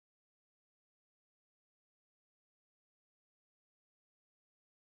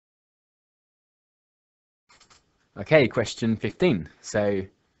Okay, question 15. So,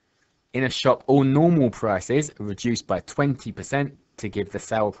 in a shop, all normal prices are reduced by 20% to give the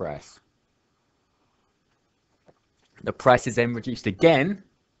sale price. The price is then reduced again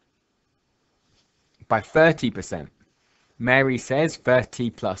by 30%. Mary says 30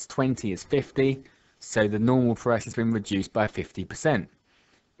 plus 20 is 50, so the normal price has been reduced by 50%.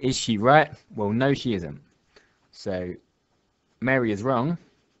 Is she right? Well, no, she isn't. So, Mary is wrong.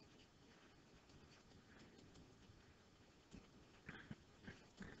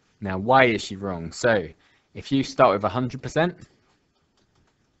 Now, why is she wrong? So, if you start with 100%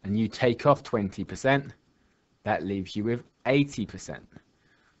 and you take off 20%, that leaves you with 80%.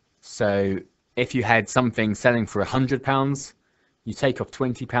 So, if you had something selling for £100, you take off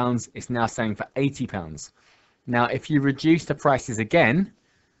 £20, it's now selling for £80. Now, if you reduce the prices again,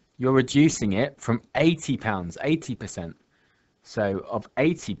 you're reducing it from £80, 80%. So, of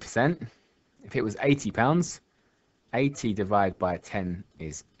 80%, if it was £80, 80 divided by 10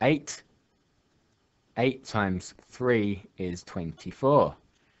 is 8. 8 times 3 is 24.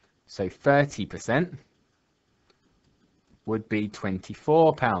 So 30% would be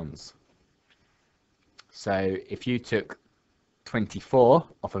 £24. So if you took 24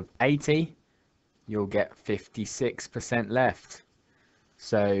 off of 80, you'll get 56% left.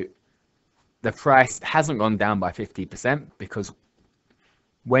 So the price hasn't gone down by 50% because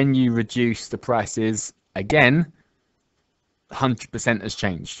when you reduce the prices again, 100% has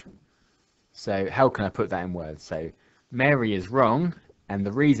changed. So how can I put that in words? So Mary is wrong, and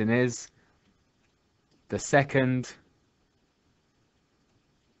the reason is the second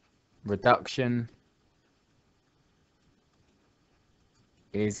reduction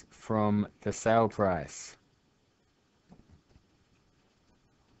is from the sale price.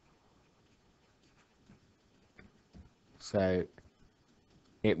 So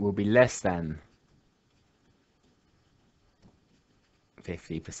it will be less than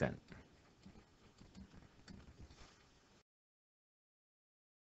 50%.